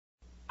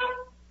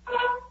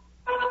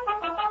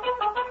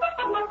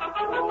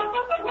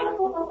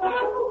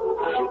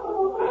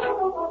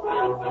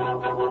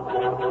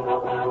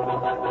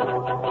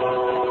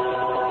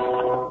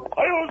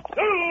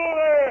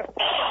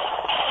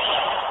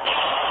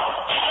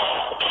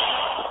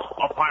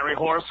cavalry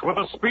horse with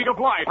the speed of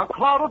light, a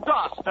cloud of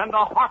dust, and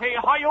a hearty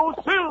hi-yo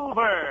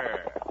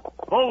silver.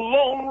 The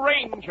Lone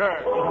Ranger.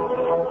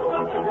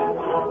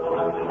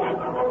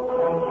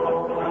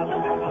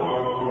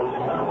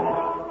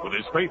 With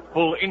his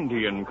faithful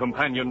Indian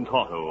companion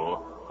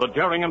Tonto, the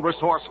daring and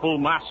resourceful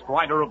masked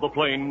rider of the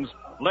plains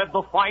led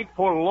the fight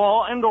for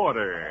law and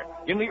order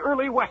in the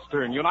early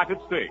western United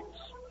States.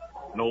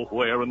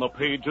 Nowhere in the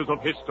pages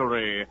of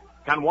history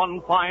can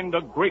one find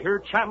a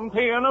greater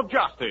champion of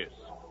justice.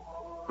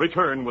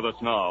 Return with us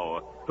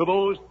now to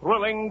those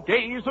thrilling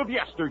days of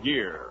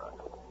yesteryear.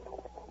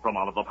 From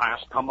out of the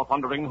past come the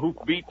thundering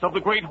hoofbeats of the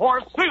great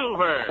horse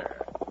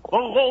Silver. The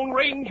Lone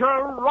Ranger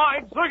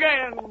rides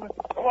again.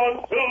 Come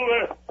on,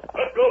 Silver.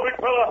 Let's go, big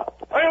fella.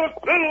 I'm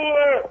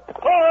Silver.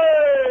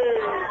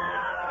 Hooray!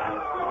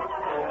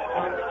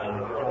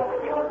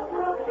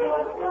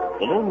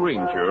 The Lone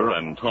Ranger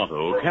and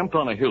Tonto, camped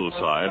on a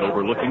hillside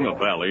overlooking a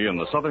valley in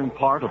the southern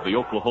part of the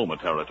Oklahoma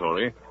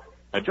Territory,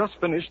 had just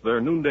finished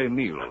their noonday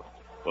meal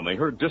when they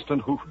heard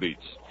distant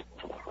hoofbeats.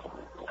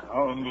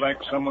 Sounds like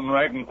someone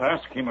riding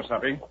past,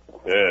 Kemosabe.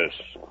 Yes.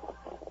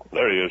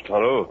 There he is,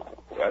 Tonto,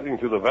 riding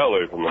through the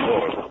valley from the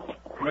north.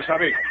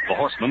 Kemosabe. The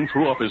horseman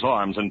threw up his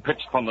arms and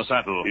pitched from the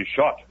saddle. He's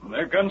shot.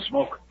 They're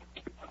gunsmoke.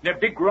 They're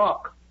big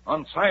rock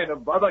on side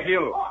of other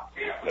hill.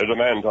 There's a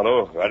man,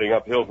 Tonto, riding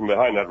uphill from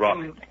behind that rock.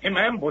 Him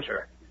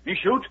ambusher. He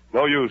shoot?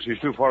 No use. He's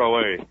too far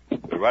away.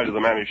 The ride of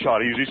the man he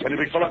shot. Easy, steady,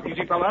 big fella.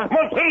 Easy, fella. Come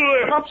on,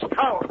 Silver. Stop,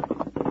 scout.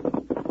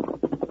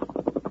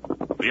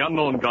 The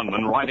unknown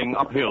gunman, riding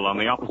uphill on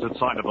the opposite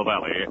side of the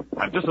valley,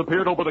 had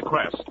disappeared over the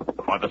crest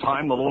by the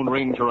time the Lone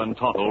Ranger and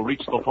Tonto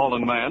reached the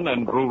fallen man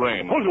and drew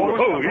rein.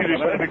 Easy,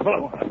 steady, big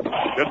fella.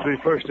 Get the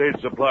first aid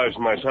supplies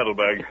in my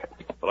saddlebag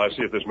while I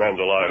see if this man's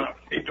alive.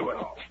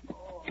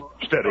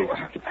 Steady.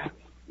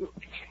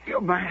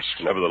 Your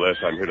mask. Nevertheless,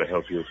 I'm here to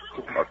help you.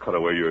 I'll cut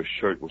away your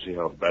shirt and see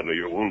how badly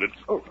you're wounded.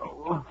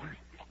 Oh.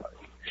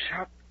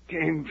 Shot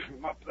came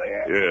from up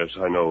there. Yes,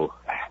 I know.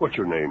 What's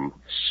your name?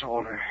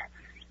 Solder.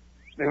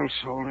 Bill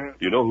Solder.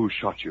 You know who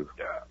shot you?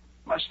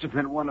 Must have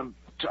been one of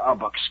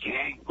Tarbuck's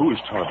gang. Who is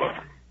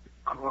Tarbuck?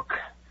 Crook.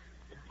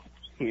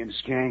 He and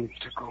his gang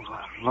took over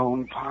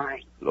Lone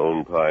Pine.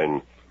 Lone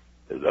Pine.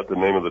 Is that the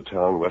name of the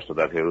town west of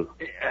that hill?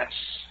 Yes.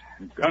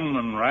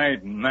 Gunmen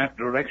ride in that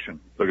direction.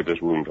 Look at this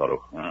wound,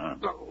 Tonto.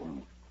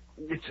 Oh,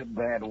 it's a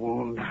bad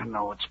wound. I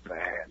know it's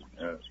bad.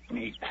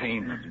 Me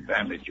clean and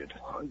bandage it.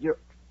 Oh,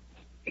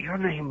 your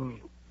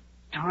name,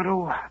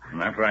 Tonto?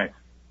 That's right.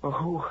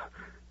 Oh,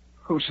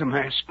 who's the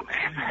masked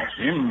man? That's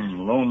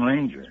him, Lone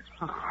Ranger.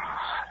 Oh,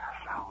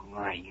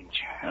 Lone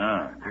Ranger.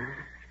 Ah.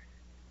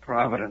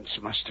 Providence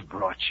must have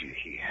brought you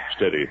here.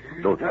 Steady.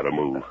 Don't try to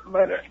move.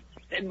 Letter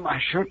in my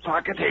shirt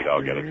pocket. Wait,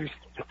 I'll get it.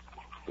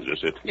 Is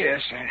this it?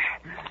 Yes,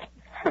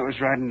 I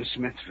was riding to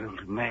Smithville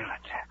to mail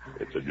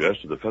it. It's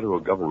addressed to the federal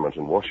government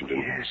in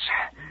Washington. Yes.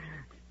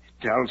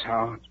 It tells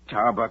how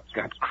Tarbuck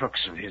got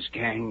crooks of his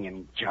gang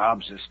in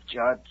jobs as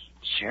judge,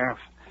 sheriff,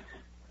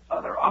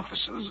 other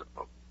officers.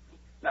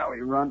 Now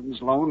he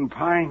runs Lone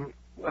Pine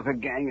with a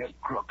gang of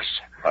crooks.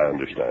 I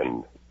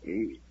understand.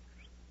 He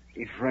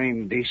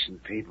framed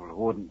decent people who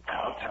wouldn't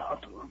kowtow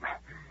to him.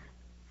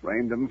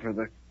 Framed them for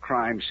the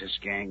crimes his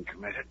gang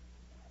committed.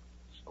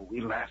 So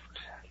we left.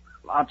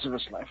 Lots of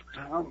us left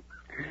town.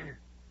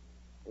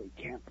 We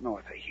camped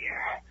north of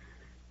here.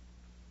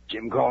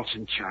 Jim Galt's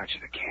in charge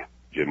of the camp.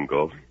 Jim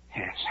Galt?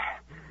 Yes.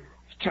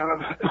 Tell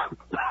him...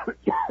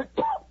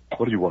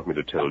 What do you want me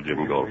to tell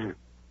Jim Galt?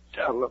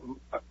 Tell him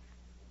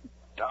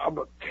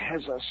Tarbuck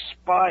has a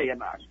spy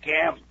in our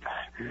camp.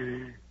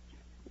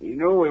 He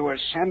knew we were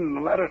sending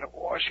a letter to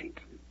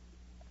Washington.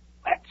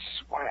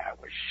 That's why I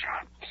was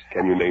shot.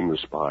 Can you name the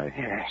spy?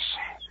 Yes.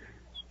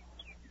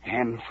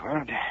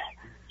 Hanford.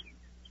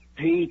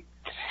 Pete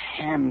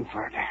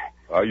Hanford.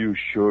 Are you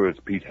sure it's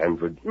Pete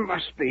Hanford?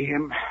 Must be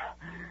him.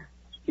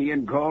 He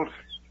and Galt,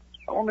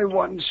 only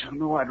ones who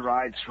knew I'd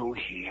ride through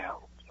here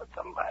with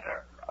the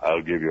letter.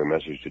 I'll give your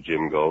message to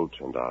Jim Galt,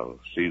 and I'll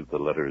see that the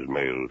letter is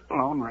mailed.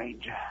 Lone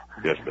Ranger.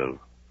 Yes, Bill.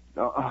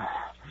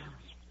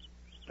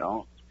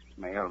 Don't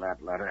mail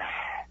that letter.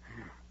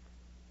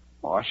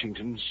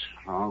 Washington's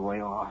a long way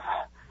off.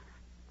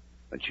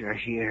 But you're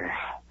here.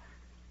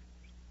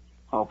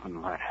 Open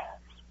the letter.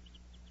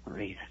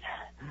 Read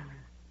it.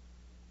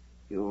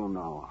 You'll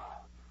know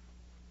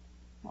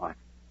what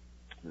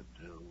to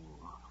do.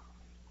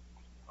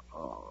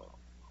 Oh.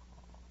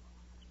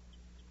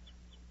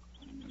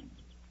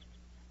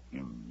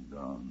 Him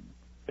gone.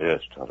 Yes,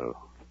 Tonto.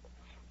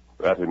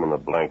 Wrap him in the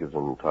blankets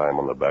and tie him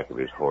on the back of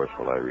his horse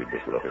while I read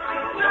this letter.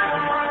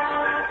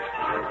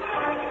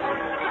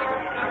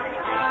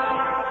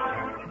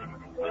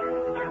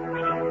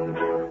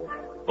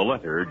 The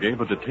letter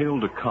gave a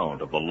detailed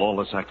account of the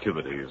lawless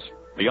activities,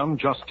 the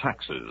unjust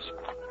taxes,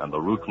 and the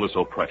ruthless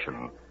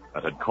oppression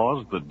that had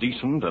caused the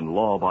decent and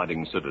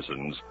law-abiding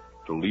citizens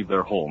to leave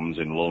their homes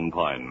in Lone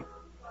Pine.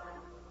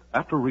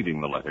 After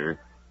reading the letter,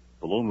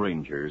 the Lone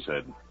Ranger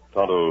said,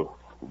 Tonto,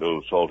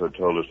 Bill Salter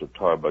told us that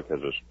Tarbuck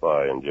has a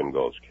spy in Jim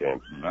Galt's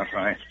camp. That's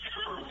right.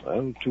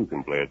 I, too,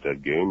 can play at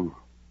that game.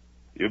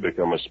 You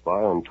become a spy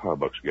on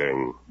Tarbuck's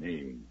gang.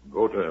 Me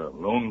go to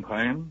Lone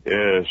Pine?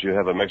 Yes, you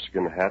have a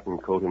Mexican hat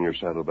and coat in your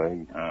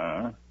saddlebag.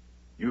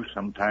 You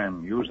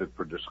sometime use it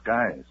for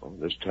disguise. Well,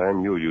 this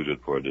time you'll use it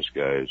for a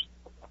disguise.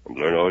 And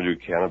learn all you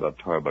can about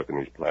Tarbuck and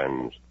his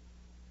plans.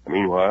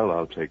 Meanwhile,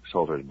 I'll take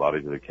Salter's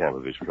body to the camp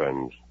of his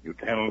friends. You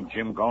tell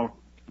Jim Galt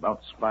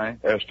about the spy?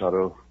 Yes,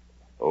 Tonto.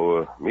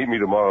 Meet me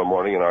tomorrow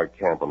morning in our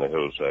camp on the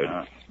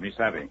hillside. Me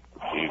savvy.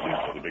 Easy,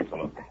 steady, big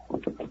fella.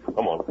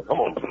 Come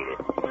on, Silver.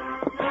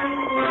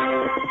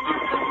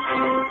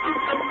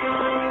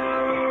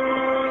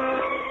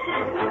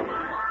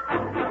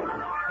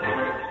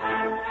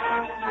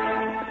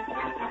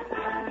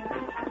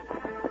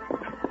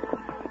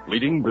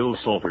 Leading Bill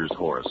Salter's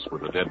horse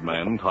with the dead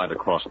man tied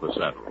across the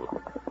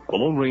saddle, the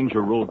Lone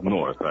Ranger rode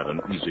north at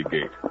an easy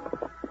gait.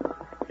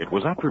 It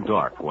was after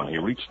dark when he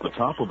reached the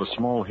top of a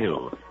small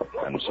hill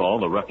and saw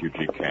the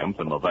refugee camp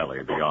in the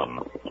valley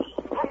beyond.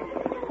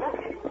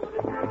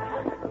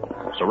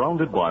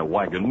 Surrounded by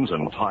wagons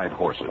and tied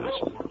horses,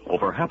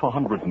 over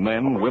 100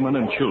 men, women,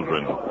 and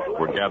children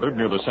were gathered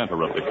near the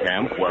center of the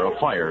camp where a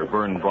fire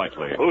burned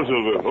brightly.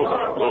 Silver.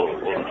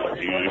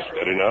 Easy,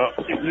 steady now.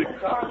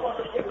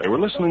 They were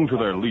listening to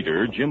their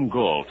leader, Jim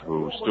Galt,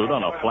 who stood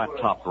on a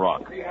flat-topped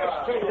rock.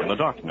 In the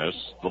darkness,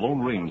 the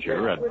Lone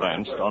Ranger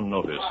advanced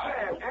unnoticed.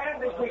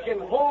 And if we can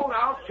hold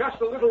out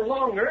just a little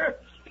longer,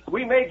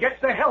 we may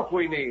get the help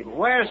we need.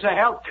 Where's the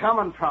help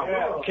coming from?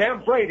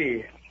 Camp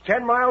Brady,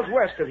 10 miles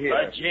west of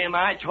here. Jim,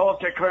 I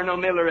talked to Colonel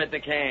Miller at the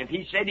camp.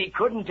 He said he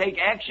couldn't take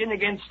action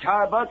against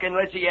Tarbuck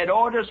unless he had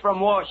orders from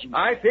Washington.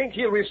 I think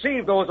he'll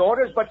receive those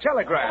orders by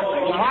telegraph.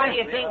 Why do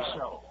you think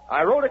so?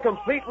 I wrote a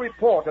complete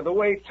report of the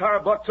way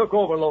Tarbuck took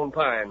over Lone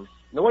Pine, and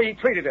the way he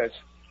treated us.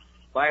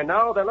 By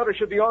now, that letter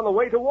should be on the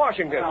way to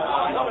Washington.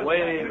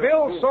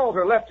 Bill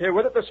Salter left here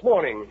with it this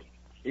morning.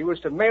 He was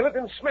to mail it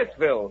in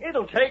Smithville.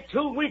 It'll take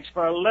 2 weeks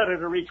for a letter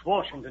to reach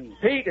Washington.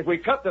 Pete, if we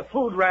cut the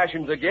food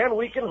rations again,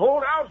 we can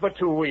hold out for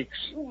 2 weeks.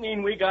 You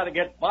mean we gotta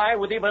get by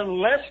with even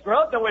less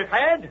grub than we've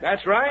had?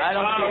 That's right. I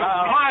don't see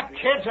how. My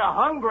kids are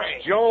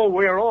hungry. Joe,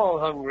 we're all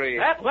hungry.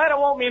 That letter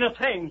won't mean a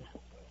thing.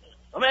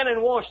 The men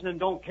in Washington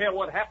don't care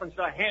what happens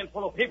to a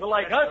handful of people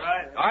like us.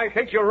 I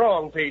think you're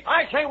wrong, Pete.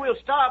 I say we'll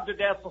starve to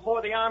death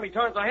before the Army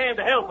turns a hand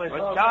to help us.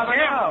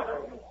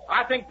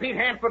 I think Pete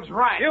Hanford's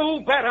right.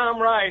 You bet I'm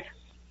right.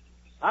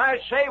 I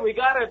say we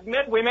gotta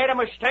admit we made a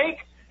mistake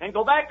and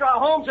go back to our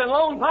homes in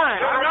Lone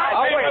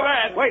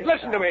Pine. Wait,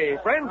 listen to me.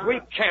 Friends, we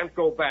can't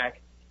go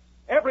back.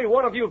 Every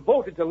one of you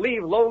voted to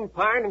leave Lone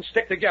Pine and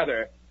stick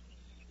together.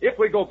 If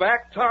we go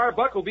back,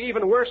 Tarbuck will be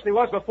even worse than he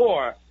was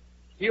before.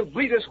 He'll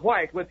bleed us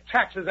white with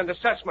taxes and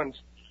assessments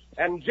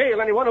and jail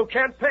anyone who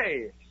can't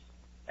pay.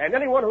 And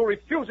anyone who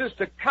refuses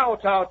to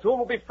kowtow to him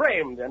will be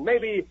framed and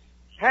maybe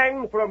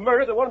hanged for a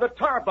murder that one of the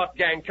Tarbuck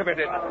gang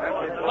committed.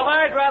 Well,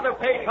 I'd rather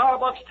pay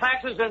Tarbuck's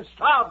taxes than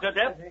starve to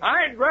death.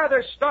 I'd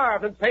rather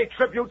starve than pay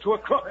tribute to a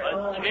crook.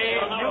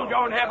 Jim, you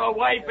don't have a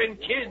wife and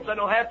kids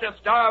that'll have to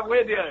starve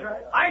with you.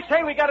 I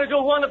say we gotta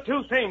do one of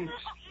two things.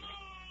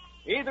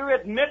 Either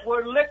admit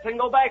we're licked and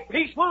go back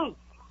peaceful,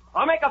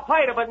 or make a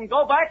fight of it and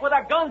go back with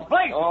our guns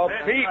blazing. Oh,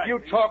 Pete, you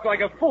talk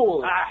like a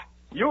fool.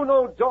 You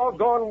know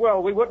doggone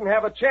well we wouldn't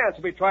have a chance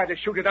if we tried to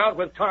shoot it out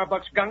with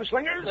Tarbuck's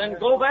gunslingers. Then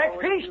go back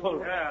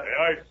peaceful.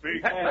 I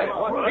speak.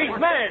 He's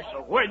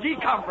smashed. Where'd he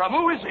come from?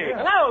 Who is he?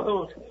 Now,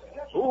 Hoot.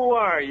 Who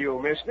are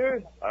you,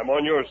 mister? I'm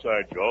on your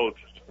side, Galt.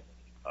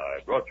 I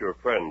brought your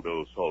friend,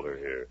 Bill Salter,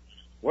 here.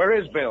 Where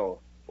is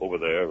Bill? Over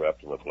there,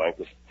 wrapped in a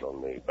blanket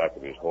on the back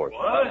of his horse.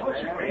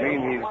 You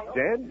mean he's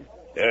dead?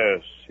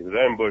 Yes, he was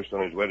ambushed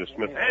on his way to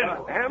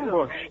Smithville.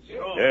 Ambushed?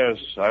 Yes,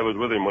 I was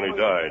with him when he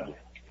died.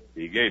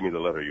 He gave me the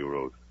letter you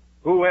wrote.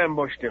 Who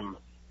ambushed him?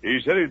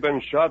 He said he'd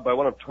been shot by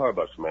one of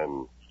Tarbuck's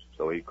men,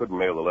 so he couldn't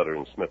mail the letter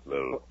in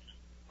Smithville.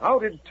 How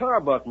did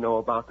Tarbuck know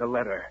about the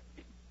letter?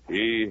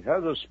 He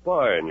has a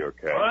spy in your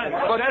camp.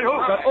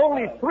 But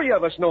only 3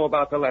 of us know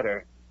about the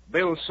letter.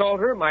 Bill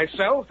Salter,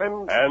 myself,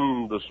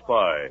 And the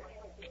spy.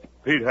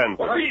 Pete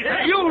Hanford.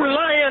 You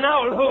lying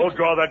owl, Hoot. Don't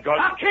draw that gun.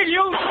 I'll kill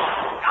you.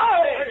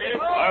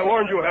 I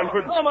warned you,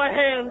 Hanford. Oh, my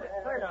hand.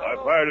 I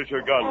fired at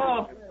your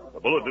gun. The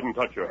bullet didn't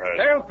touch your hand.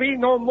 there'll be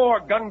no more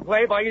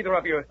gunplay by either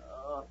of you.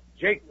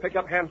 Jake, pick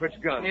up Hanford's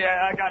gun.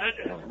 Yeah, I got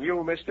it.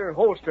 You, mister,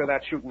 holster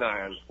that shooting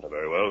iron.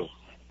 Very well.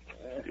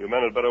 You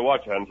men had better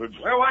watch, Hanford.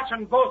 We're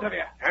watching both of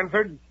you.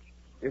 Hanford,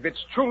 if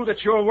it's true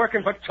that you're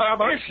working for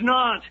Tarbuck... It's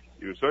not.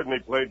 You certainly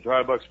played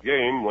Tarbuck's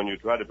game when you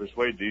tried to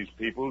persuade these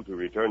people to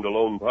return to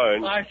Lone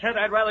Pine. I said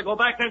I'd rather go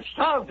back than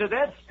starve to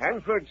death.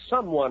 Hanford,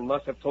 someone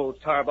must have told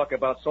Tarbuck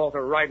about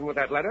Salter riding with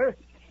that letter.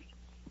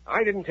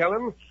 I didn't tell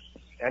him,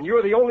 and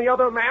you're the only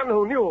other man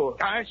who knew.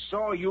 I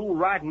saw you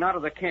riding out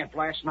of the camp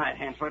last night,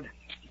 Hanford.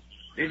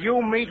 Did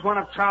you meet one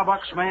of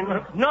Tarbuck's men?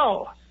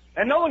 No,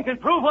 and no one can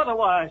prove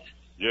otherwise.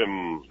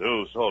 Jim,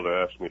 Bill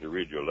Salter asked me to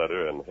read your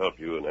letter and help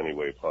you in any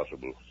way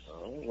possible.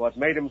 Oh, what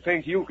made him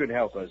think you could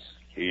help us?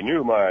 He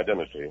knew my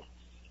identity.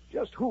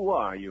 Just who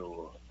are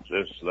you?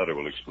 This letter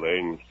will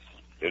explain.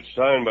 It's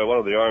signed by one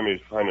of the Army's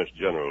finest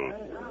generals.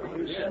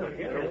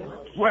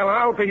 Well,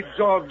 I'll be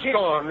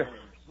doggone.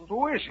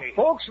 Who is he?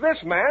 Folks,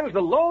 this man's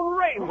the Lone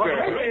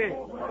Ranger.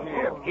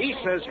 If he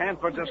says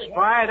Hanford's a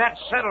spy, that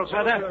settles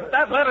it.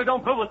 That letter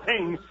don't prove a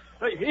thing.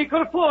 He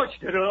could have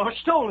forged it or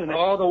stolen it.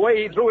 Oh, the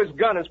way he drew his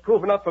gun is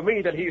proof enough for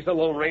me that he's the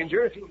Lone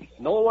Ranger.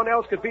 No one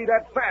else could be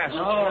that fast.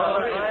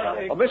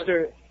 Oh,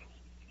 mister,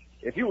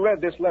 if you read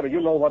this letter, you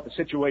know what the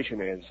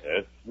situation is.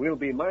 Yes? We'll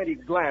be mighty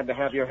glad to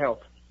have your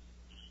help.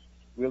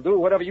 We'll do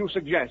whatever you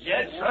suggest.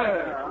 Yes,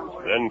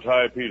 sir. Then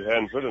tie Pete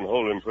Hanford and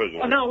hold him prisoner.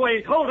 Oh, now,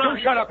 wait. Hold on.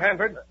 You shut up,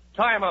 Hanford.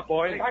 Tie him up,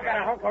 boys. I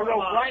got a hunk of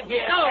rope right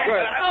here.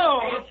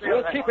 Good.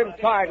 We'll keep him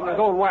tied in his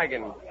own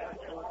wagon.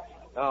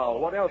 Now,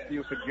 what else do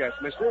you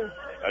suggest, mister?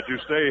 That you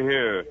stay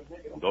here.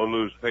 Don't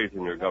lose faith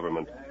in your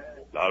government.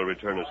 I'll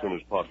return as soon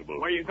as possible.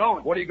 Where you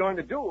going? What are you going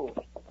to do?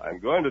 I'm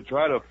going to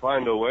try to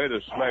find a way to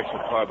smash the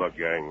Tarbuck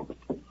gang.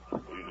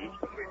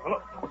 Come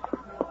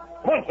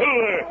on,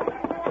 through there.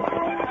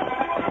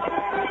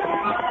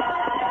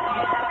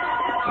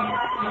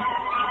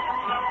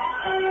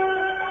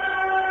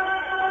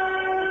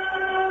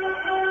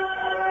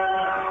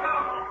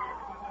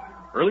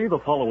 Early the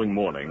following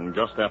morning,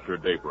 just after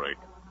daybreak,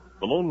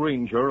 the Lone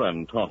Ranger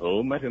and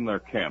Tonto met in their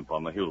camp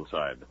on the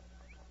hillside.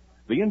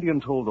 The Indian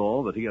told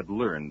all that he had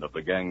learned of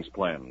the gang's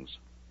plans.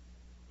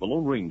 The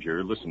Lone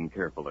Ranger listened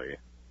carefully,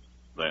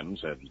 then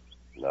said,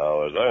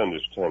 Now, as I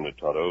understand it,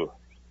 Tonto,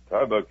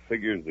 Tarbuck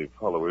figures the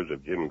followers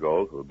of Jim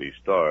Galt will be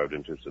starved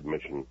into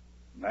submission.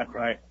 That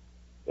right?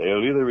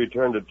 They'll either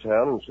return to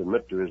town and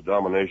submit to his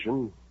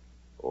domination,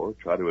 or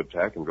try to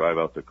attack and drive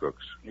out the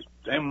crooks. If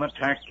them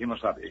attack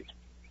Kimasabi,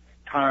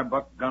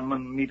 Tarbuck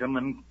gunmen meet 'em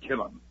and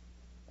kill 'em.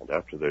 And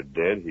after they're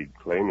dead, he'd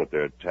claim that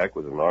their attack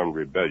was an armed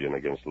rebellion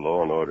against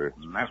law and order.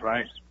 That's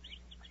right.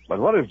 But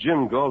what if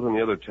Jim Galt and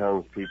the other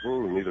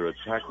townspeople neither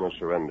attack nor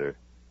surrender?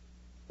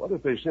 What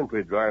if they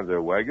simply drive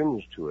their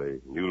wagons to a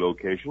new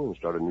location and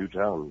start a new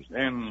town?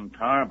 Then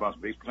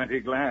Tarbuck be plenty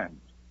glad.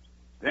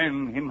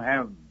 Then him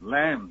have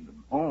land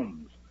and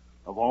homes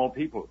of all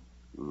people.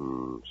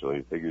 So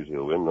he figures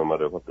he'll win no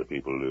matter what the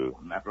people do.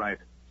 That right.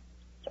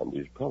 And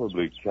he's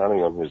probably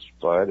counting on his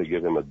spy to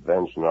give him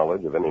advance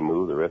knowledge of any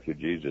move the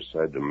refugees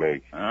decide to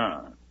make.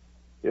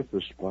 If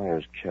the spy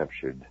is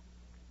captured,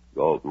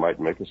 Galt might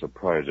make a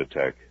surprise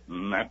attack.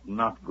 That's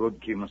not good,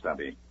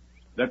 Kimasabi.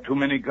 There are too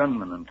many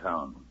gunmen in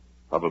town.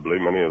 Probably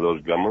many of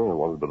those gunmen are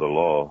wanted by the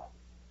law.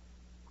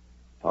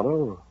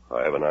 Tonto,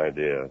 I have an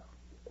idea,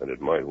 and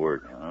it might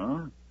work.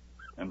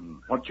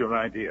 And what's your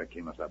idea,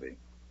 Kimasabi?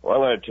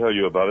 While I tell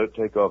you about it,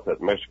 take off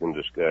that Mexican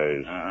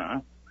disguise.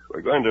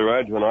 We're going to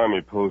ride to an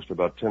army post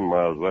about 10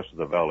 miles west of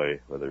the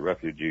valley where the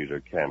refugees are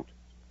camped.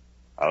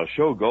 I'll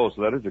show Galt's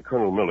letter to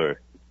Colonel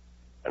Miller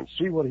and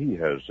see what he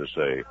has to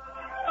say.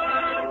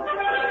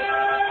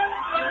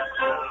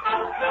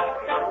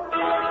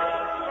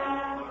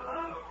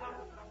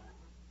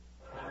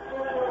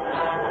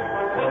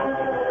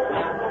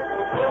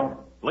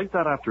 Late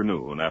that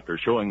afternoon, after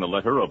showing the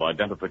letter of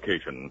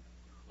identification,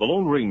 the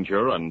Lone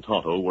Ranger and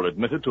Tonto were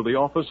admitted to the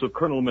office of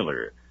Colonel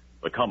Miller,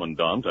 the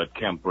commandant at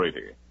Camp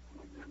Brady.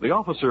 The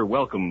officer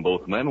welcomed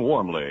both men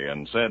warmly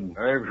and said,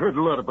 I've heard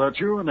a lot about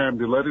you, and I'm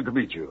delighted to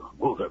meet you,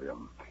 both of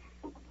you.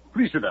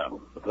 Please sit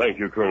down. Thank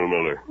you, Colonel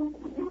Miller.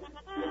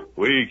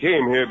 We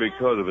came here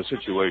because of a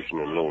situation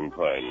in Lone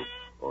Pine.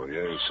 Oh,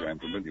 yes, I'm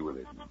familiar with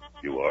it.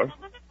 You are?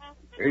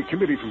 A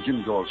committee from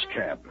Jim Galt's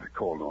camp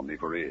called on me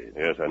for aid.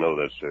 Yes, I know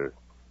that, sir.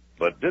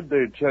 But did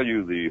they tell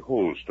you the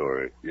whole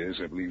story?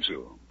 Yes, I believe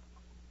so.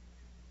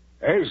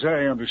 As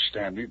I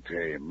understand it,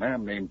 a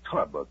man named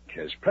Tarbuck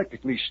has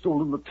practically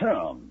stolen the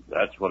town.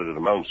 That's what it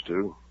amounts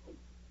to.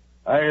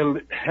 I'll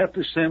have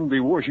to send the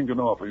Washington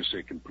office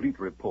a complete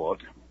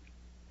report,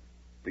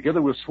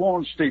 together with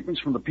sworn statements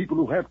from the people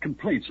who have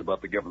complaints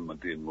about the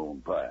government in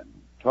Lone Pine.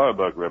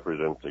 Tarbuck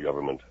represents the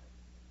government.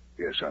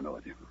 Yes, I know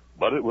it.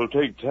 But it will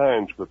take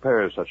time to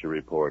prepare such a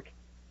report,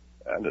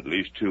 and at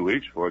least 2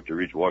 weeks for it to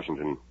reach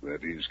Washington.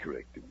 That is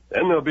correct.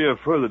 Then there'll be a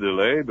further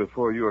delay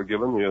before you are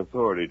given the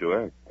authority to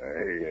act.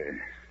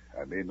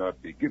 I may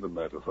not be given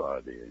that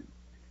authority.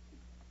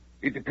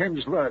 It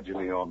depends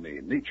largely on the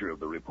nature of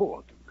the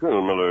report.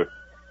 Colonel Miller,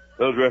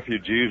 those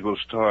refugees will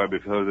starve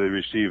because they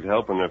receive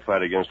help in their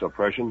fight against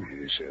oppression.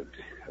 Yes,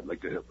 I'd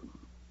like to help them.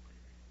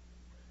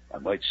 I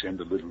might send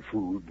a little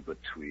food, but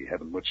we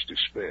haven't much to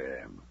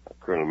spare.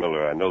 Colonel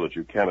Miller, I know that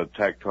you can't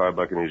attack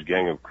Tarbuck and his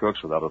gang of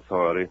crooks without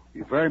authority.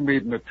 If I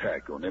made an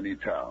attack on any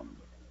town,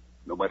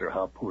 no matter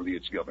how poorly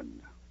it's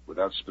governed,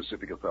 without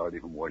specific authority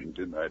from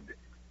Washington,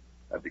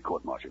 I'd be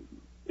court-martialed.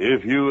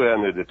 If you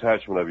and a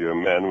detachment of your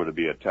men were to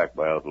be attacked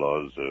by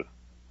outlaws,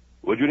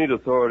 would you need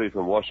authority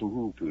from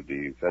Washington to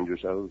defend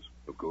yourselves?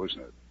 Of course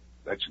not.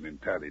 That's an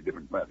entirely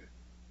different matter.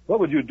 What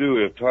would you do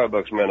if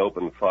Tarbuck's men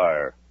opened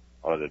fire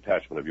on a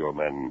detachment of your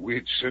men?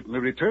 We'd certainly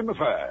return the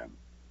fire.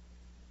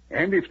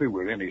 And if there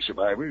were any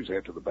survivors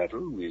after the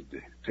battle,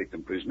 we'd take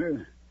them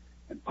prisoner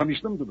and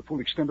punish them to the full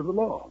extent of the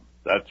law.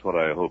 That's what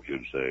I hoped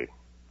you'd say.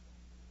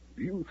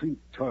 Do you think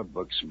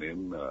Tarbuck's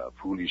men are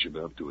foolish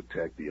enough to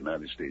attack the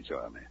United States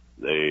Army?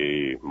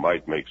 They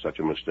might make such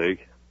a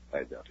mistake. I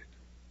doubt it.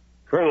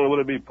 Colonel, would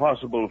it be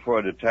possible for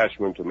a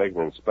detachment to make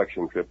an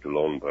inspection trip to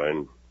Lone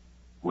Pine?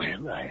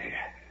 Well,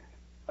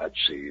 I'd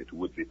say it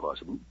would be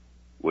possible.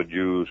 Would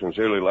you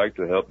sincerely like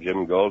to help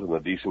Jim Galt and the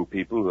decent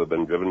people who have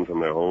been driven from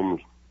their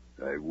homes?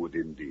 I would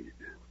indeed.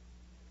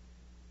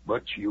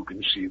 But you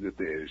can see that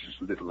there's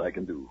little I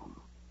can do.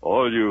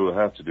 All you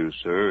have to do,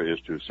 sir, is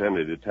to send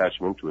a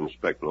detachment to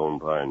inspect Lone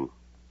Pine.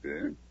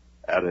 Yeah?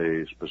 At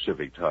a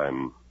specific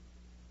time.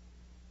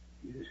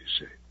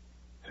 Yes,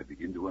 I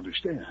begin to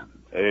understand.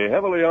 A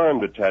heavily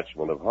armed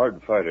detachment of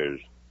hard fighters.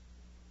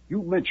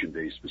 You mentioned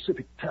a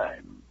specific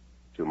time.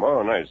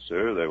 Tomorrow night,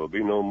 sir, there will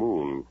be no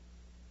moon.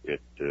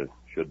 It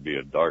should be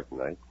a dark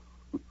night.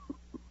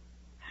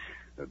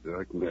 A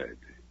dark night.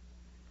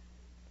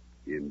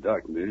 In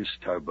darkness,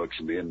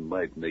 Tarbuck's men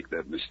might make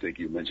that mistake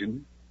you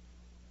mentioned.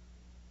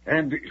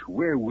 And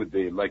where would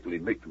they likely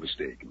make the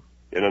mistake?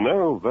 In a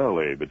narrow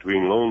valley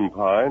between Lone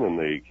Pine and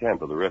the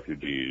camp of the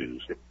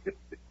refugees.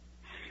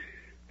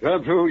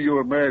 Tonto,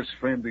 your masked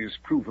friend is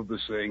proof of the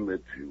saying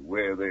that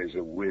where there's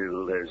a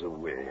will, there's a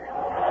way.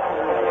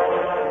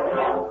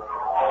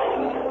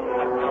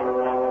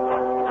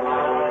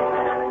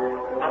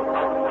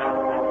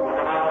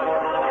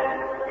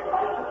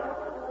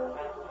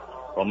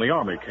 From the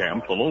army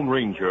camp, the Lone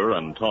Ranger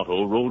and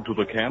Tonto rode to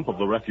the camp of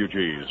the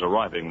refugees,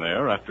 arriving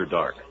there after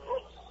dark.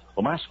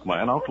 The masked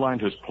man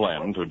outlined his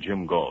plan to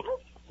Jim Galt,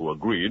 who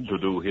agreed to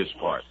do his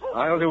part.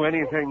 I'll do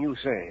anything you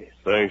say.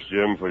 Thanks,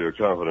 Jim, for your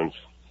confidence.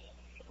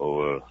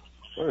 Oh,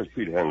 where's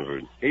Pete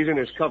Hanford? He's in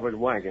his covered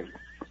wagon.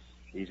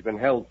 He's been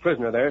held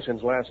prisoner there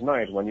since last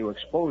night when you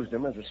exposed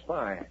him as a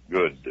spy.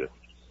 Good.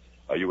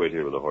 You wait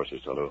here with the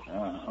horses, Tonto.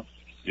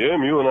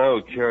 Jim, you and I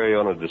will carry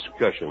on a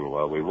discussion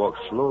while we walk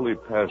slowly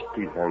past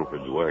Pete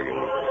Hanford's wagon.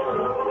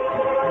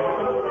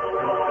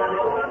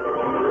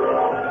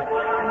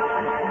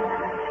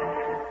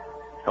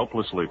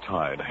 Helplessly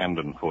tied hand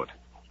and foot,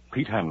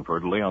 Pete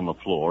Hanford lay on the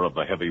floor of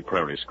the heavy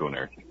prairie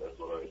schooner.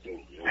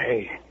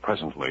 Hey.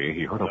 Presently,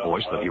 he heard a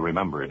voice that he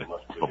remembered,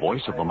 the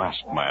voice of the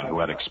masked man who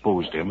had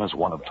exposed him as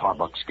one of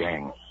Tarbuck's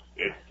gang.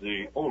 It's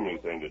the only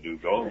thing to do,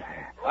 Galt.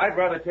 I'd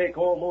rather take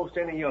almost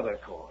any other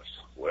course.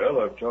 Well,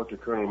 I've talked to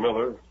Colonel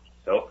Miller.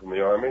 Help from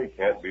the Army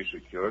can't be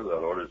secured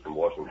without orders from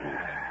Washington.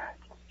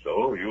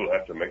 So you'll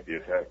have to make the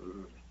attack.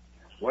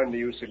 When do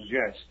you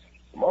suggest?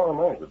 Tomorrow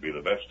night would be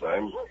the best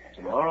time.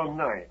 Tomorrow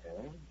night,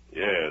 eh?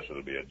 Yes,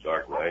 it'll be a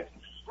dark night.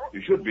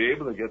 You should be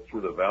able to get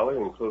through the valley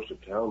and close to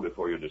town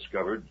before you're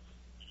discovered.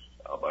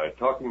 Now, by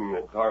talking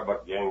the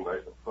Tarbuck gang by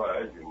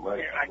surprise, you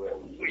might... I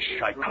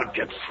wish I could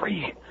get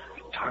free.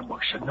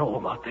 Tarbuck should know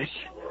about this.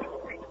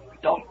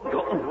 Don't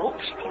go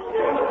ropes.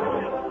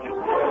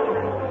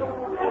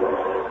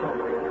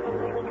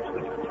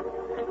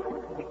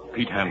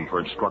 Pete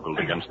Hanford struggled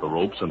against the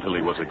ropes until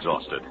he was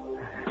exhausted.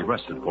 He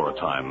rested for a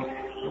time.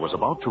 He was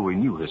about to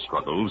renew his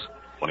struggles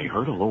when he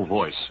heard a low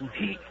voice.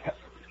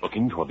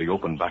 Looking toward the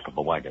open back of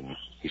the wagon,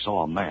 he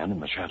saw a man in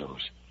the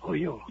shadows. Who are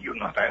you? You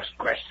not ask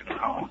questions,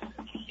 now.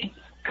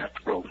 Cut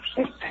ropes.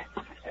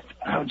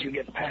 How'd you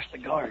get past the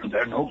guard?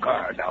 There's no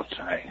guard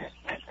outside.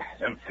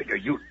 Them figure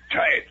you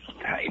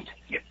tight.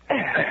 Get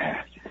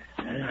there.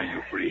 Are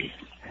you free?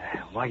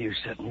 Why you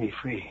setting me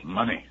free?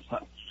 Money.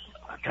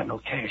 I've got no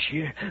cash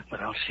here,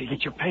 but I'll see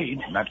that you're paid.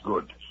 Not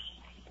good.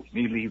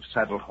 Me leave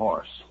saddle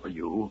horse for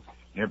you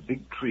near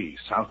big tree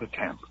south of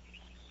camp.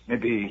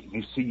 Maybe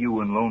me see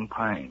you in Lone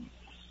Pine.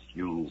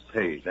 You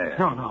pay there.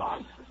 No.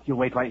 You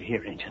wait right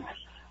here, Injun.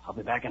 I'll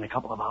be back in a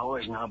couple of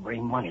hours, and I'll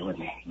bring money with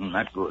me.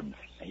 Not good.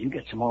 Now, you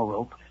get some more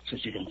rope so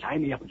you can tie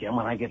me up again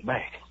when I get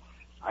back.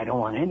 I don't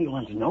want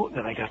anyone to know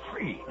that I got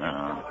free.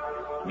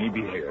 Me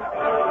be here.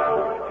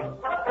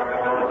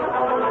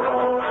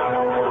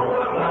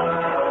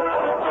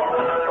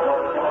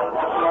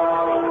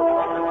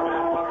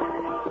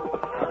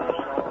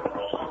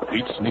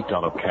 Pete sneaked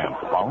out of camp,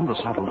 found a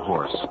saddled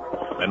horse,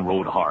 then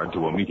rode hard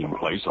to a meeting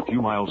place a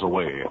few miles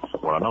away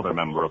where another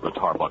member of the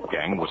Tarbuck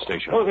gang was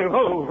stationed.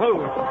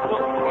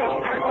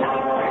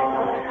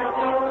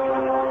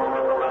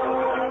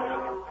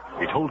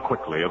 He told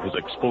quickly of his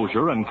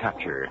exposure and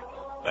capture,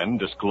 then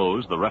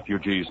disclosed the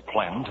refugees'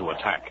 plan to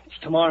attack. It's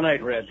tomorrow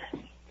night, Red.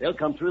 They'll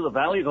come through the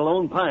valley to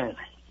Lone Pine.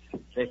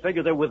 They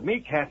figure they're with me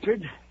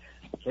captured.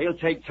 They'll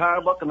take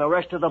Tarbuck and the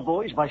rest of the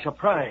boys by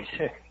surprise.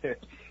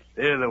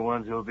 They're the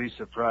ones who'll be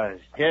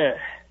surprised. Yeah.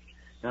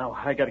 Now,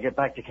 I gotta get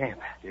back to camp.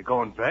 You're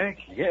going back?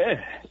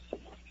 Yeah.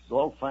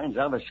 Galt finds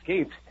I've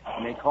escaped,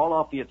 and they call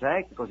off the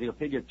attack because he'll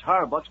figure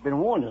Tarbuck's been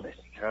warned of it.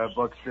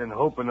 Tarbuck's been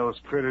hoping those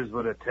critters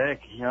would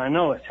attack. Yeah, I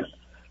know it.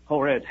 Oh,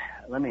 Red,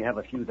 let me have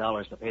a few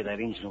dollars to pay that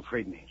Injun who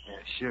freed me.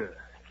 Yeah, sure.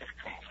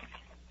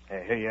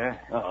 Hey, here you are.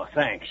 Oh,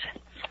 thanks.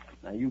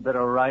 Now, you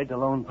better ride to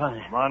Lone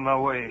Pine. I'm on my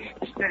way.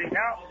 Steady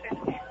now.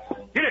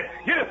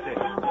 Get up there.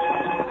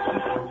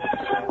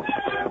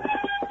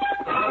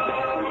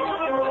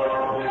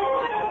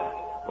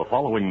 The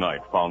following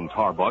night found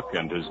Tarbuck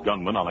and his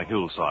gunmen on a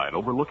hillside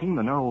overlooking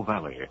the narrow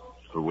valley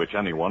through which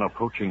anyone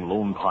approaching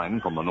Lone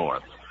Pine from the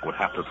north would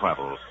have to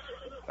travel.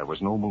 There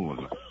was no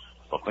moon.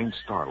 The faint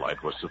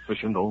starlight was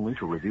sufficient only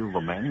to reveal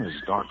the men as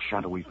dark,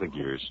 shadowy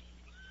figures.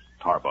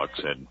 Tarbuck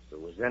said. If it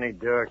was any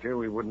darker,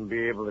 we wouldn't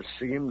be able to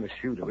see him to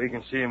shoot him. We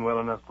can see him well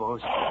enough,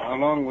 boss. How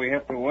long we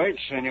have to wait,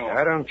 senor?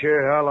 I don't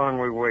care how long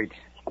we wait.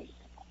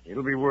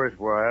 It'll be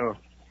worthwhile.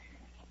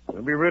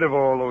 We'll be rid of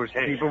all those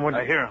people when...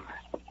 I hear him.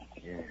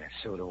 Yeah,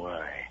 so do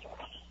I.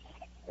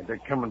 If they're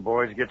coming,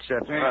 boys, get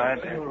set.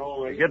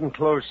 They're getting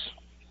close.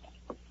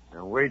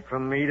 Now wait for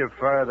me to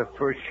fire the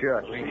first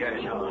shot. We got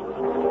it.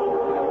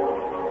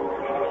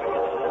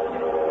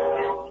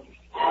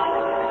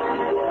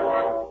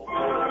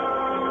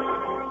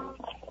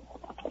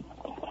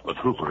 The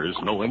troopers,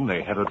 knowing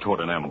they headed toward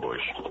an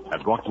ambush,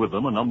 had brought with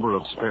them a number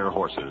of spare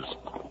horses.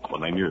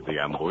 When they neared the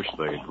ambush,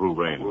 they drew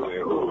rein.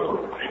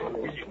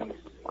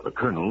 The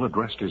colonel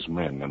addressed his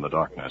men in the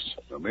darkness.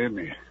 Now,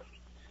 men,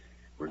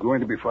 we're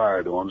going to be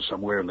fired on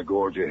somewhere in the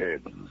gorge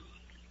ahead.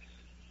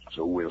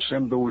 So we'll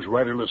send those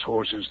riderless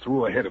horses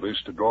through ahead of us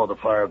to draw the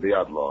fire of the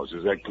outlaws.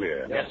 Is that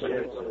clear? Yes,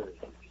 sir.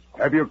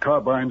 Have your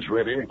carbines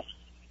ready.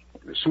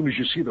 As soon as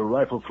you see the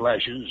rifle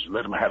flashes,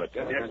 let them have it.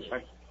 Yes,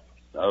 sir.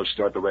 Now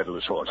start the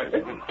riderless horses.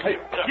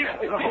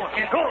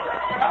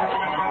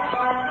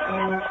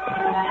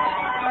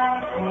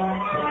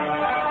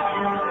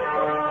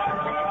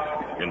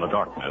 In the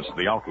darkness,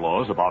 the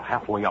outlaws, about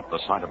halfway up the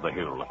side of the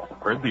hill,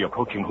 heard the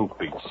approaching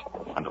hoofbeats,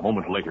 and a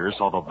moment later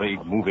saw the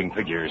vague moving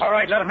figures. All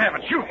right, let him have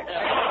it. Shoot.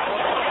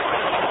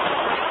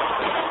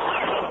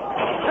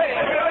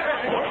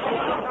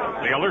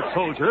 The alert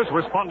soldiers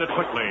responded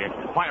quickly,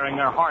 firing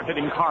their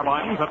hard-hitting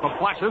carbines at the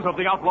flashes of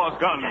the outlaws'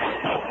 guns.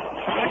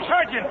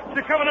 Sergeant,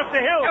 they're coming up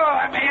the hill.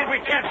 Oh, man, we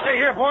can't stay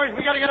here, boys.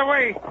 We got to get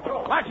away.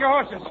 Watch your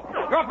horses.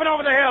 They're up and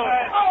over the hill.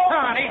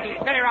 Come on, easy.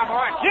 Steady around,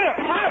 boys. Get up.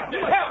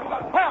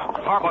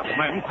 Help. Tarbuck's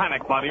men,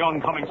 panicked by the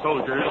oncoming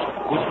soldiers,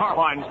 whose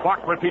carbines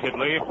barked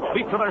repeatedly,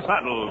 leaped to their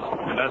saddles.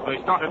 And as they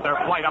started their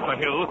flight up the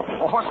hill,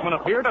 a horseman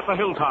appeared at the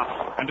hilltop,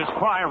 and his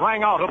cry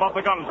rang out above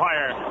the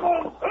gunfire.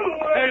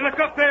 Hey, look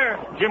up there.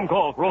 Jim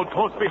Galt rode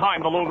close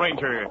behind the Lone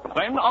Ranger.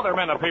 Then other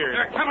men appeared.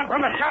 They're coming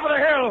from the top of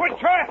the hill. We're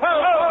trying.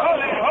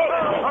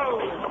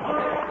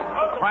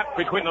 Trapped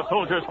between the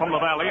soldiers from the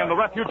valley and the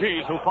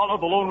refugees who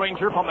followed the Lone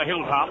Ranger from the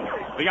hilltop,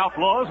 the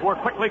outlaws were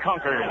quickly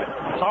conquered.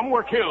 Some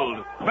were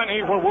killed.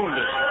 Many were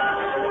wounded.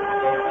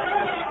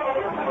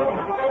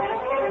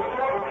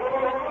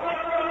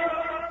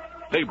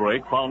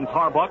 Daybreak found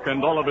Tarbuck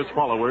and all of his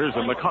followers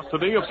in the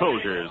custody of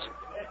soldiers.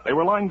 They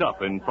were lined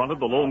up in front of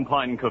the Lone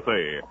Pine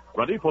Cafe,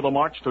 ready for the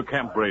march to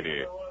Camp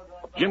Brady.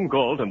 Jim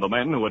Galt and the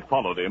men who had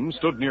followed him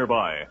stood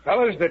nearby.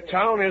 Fellas, the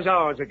town is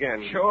ours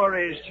again. Sure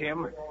is,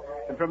 Jim.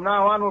 And from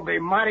now on, we'll be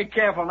mighty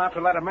careful not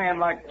to let a man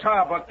like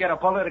Tarbuck get a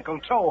political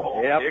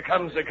toehold. Yep. Here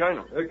comes the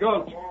colonel.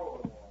 Galt,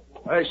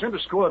 I sent a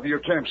squad to your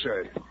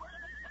campsite.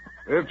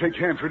 They'll take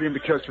Hanford into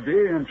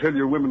custody and tell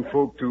your women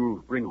folk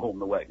to bring home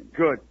the wagon.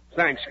 Good.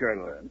 Thanks,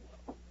 Colonel.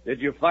 Did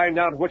you find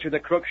out which of the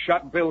crooks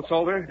shot Bill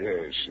Solder?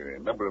 Yes, a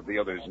number of the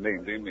others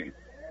named him.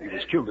 He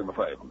was killed in the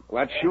fight.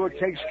 Well, that sure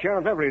takes care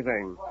of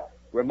everything.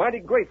 We're mighty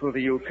grateful to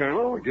you,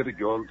 Colonel. Forget it,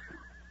 Galt.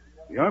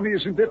 The army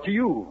is in debt to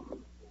you.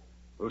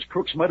 Those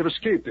crooks might have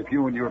escaped if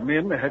you and your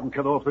men hadn't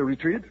cut off their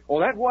retreat. Oh,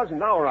 that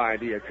wasn't our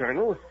idea,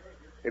 Colonel.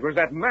 It was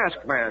that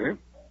masked man.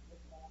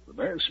 The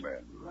masked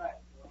man.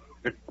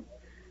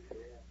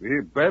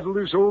 The battle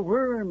is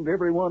over, and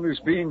everyone is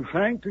being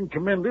thanked and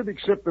commended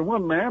except the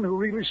one man who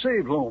really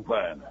saved Lone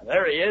Pine.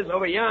 There he is,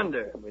 over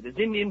yonder, with his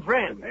Indian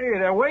friend. Hey,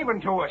 they're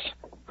waving to us.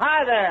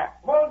 Hi there.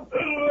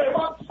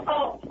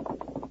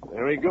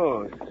 There he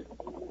goes,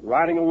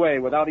 riding away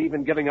without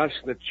even giving us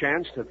the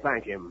chance to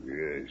thank him.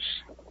 Yes,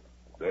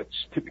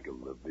 that's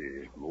typical of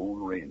the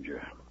Lone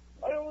Ranger.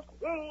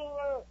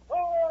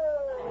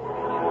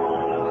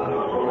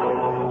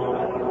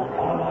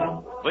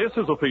 This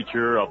is a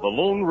feature of the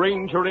Lone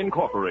Ranger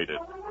Incorporated,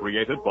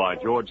 created by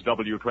George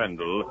W.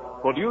 Trendle,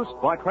 produced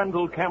by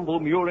Trendle Campbell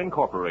Muir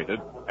Incorporated,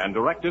 and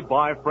directed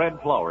by Fred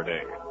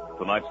Flowerday.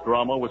 Tonight's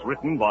drama was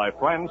written by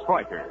Fran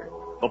Stryker.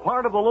 The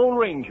part of the Lone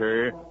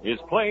Ranger is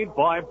played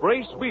by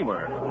Brace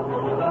Beamer.